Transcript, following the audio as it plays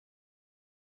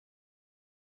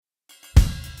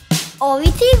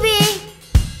Owie TV.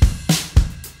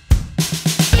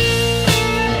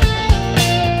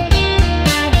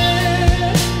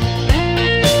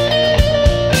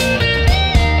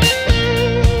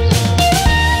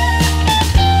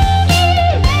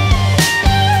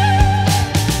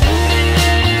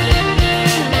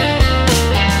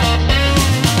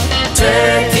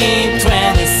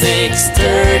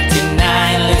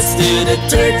 Let's do the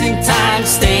 13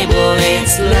 times table,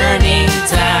 it's learning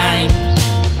time.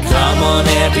 Come on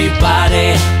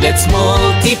everybody, let's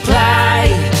multiply.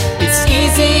 It's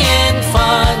easy and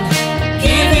fun,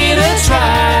 give it a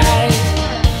try.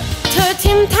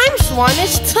 13 times 1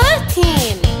 is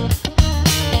 13.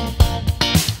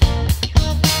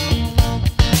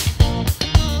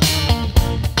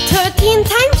 13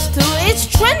 times 2 is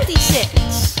 26.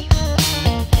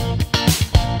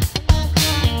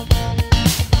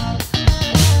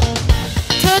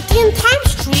 13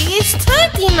 times 3 is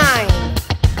 39.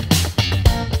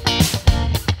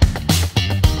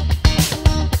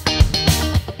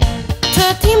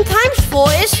 13 times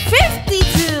 4 is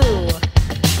 52.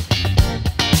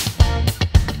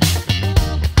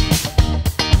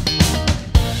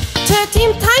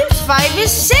 13 times 5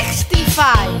 is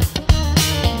 65.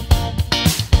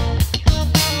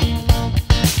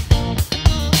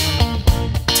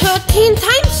 13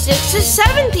 times 6 is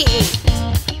 78.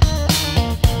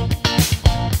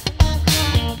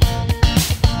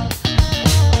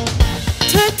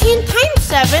 13 times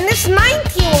 7 is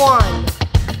 91.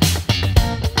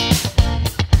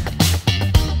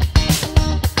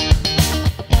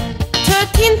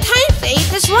 13 times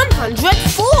 8 is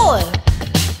 104.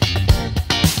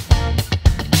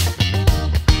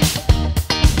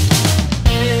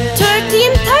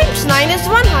 13 times 9 is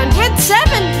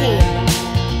 117.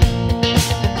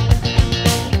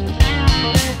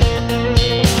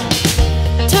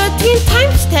 13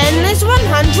 times 10 is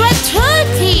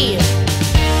 130.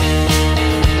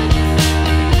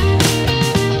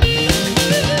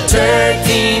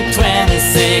 13,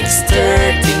 26,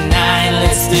 39.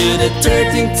 Let's do the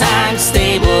 13 times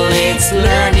table, it's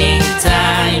learning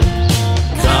time.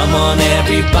 Come on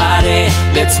everybody,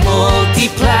 let's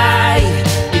multiply.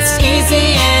 It's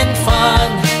easy and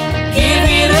fun, give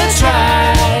it a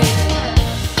try.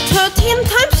 13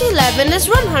 times 11 is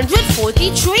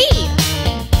 143.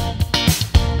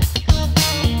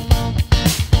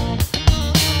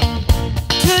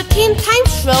 13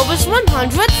 times 12 is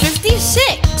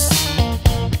 156.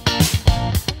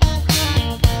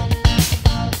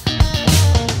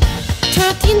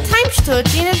 13 times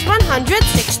 13 is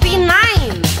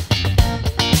 169.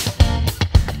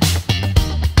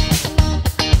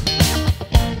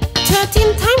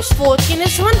 13 times 14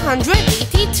 is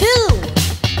 182.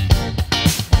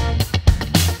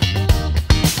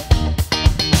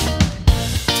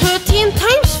 13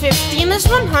 times 15 is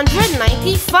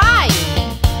 195.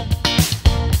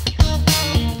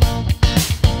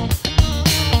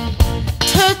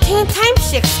 13 times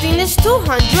 16 is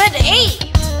 208.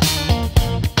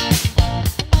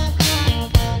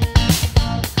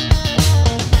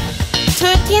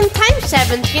 13 times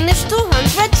 17 is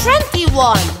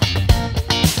 221.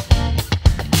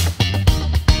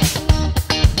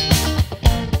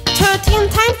 13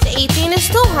 times 18 is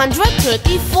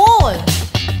 234.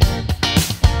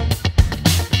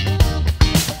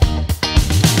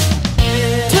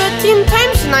 13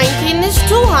 times 19 is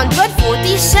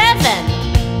 247.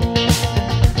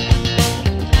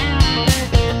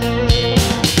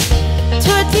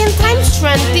 13 times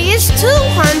 20 is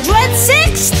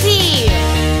 260.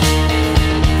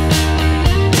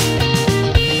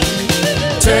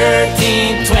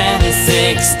 13,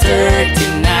 26,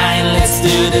 39. Let's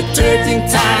do the 13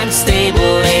 times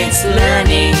table, it's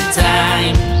learning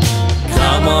time.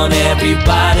 Come on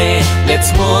everybody,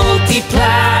 let's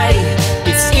multiply.